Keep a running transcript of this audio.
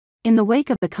In the wake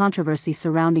of the controversy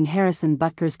surrounding Harrison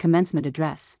Butker's commencement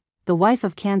address, the wife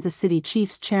of Kansas City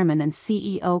Chiefs chairman and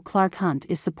CEO Clark Hunt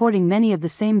is supporting many of the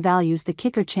same values the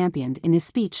kicker championed in his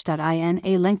speech. In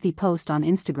a lengthy post on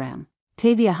Instagram,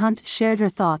 Tavia Hunt shared her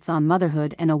thoughts on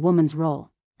motherhood and a woman's role,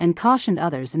 and cautioned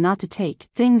others not to take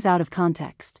things out of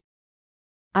context.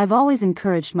 "I've always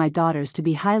encouraged my daughters to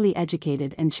be highly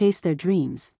educated and chase their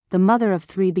dreams," the mother of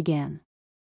 3 began.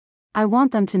 "I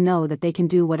want them to know that they can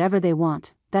do whatever they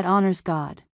want, that honors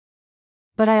God.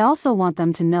 But I also want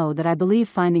them to know that I believe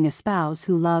finding a spouse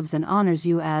who loves and honors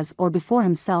you as or before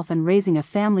himself and raising a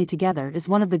family together is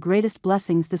one of the greatest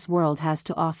blessings this world has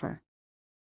to offer."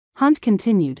 Hunt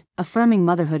continued, affirming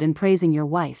motherhood and praising your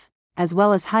wife, as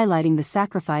well as highlighting the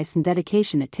sacrifice and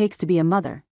dedication it takes to be a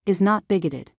mother, is not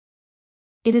bigoted.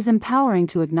 It is empowering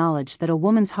to acknowledge that a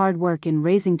woman's hard work in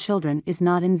raising children is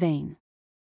not in vain.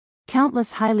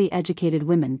 Countless highly educated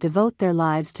women devote their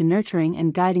lives to nurturing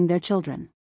and guiding their children.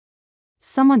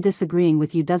 Someone disagreeing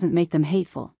with you doesn't make them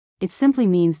hateful, it simply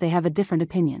means they have a different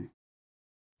opinion.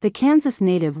 The Kansas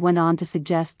native went on to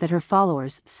suggest that her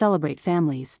followers celebrate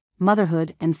families,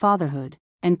 motherhood and fatherhood,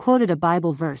 and quoted a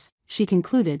Bible verse. She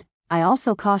concluded, "I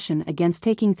also caution against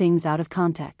taking things out of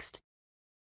context."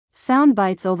 Sound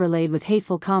bites overlaid with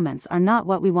hateful comments are not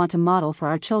what we want to model for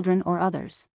our children or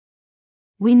others.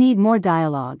 We need more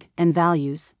dialogue and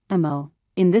values,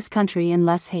 in this country, and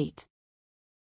less hate.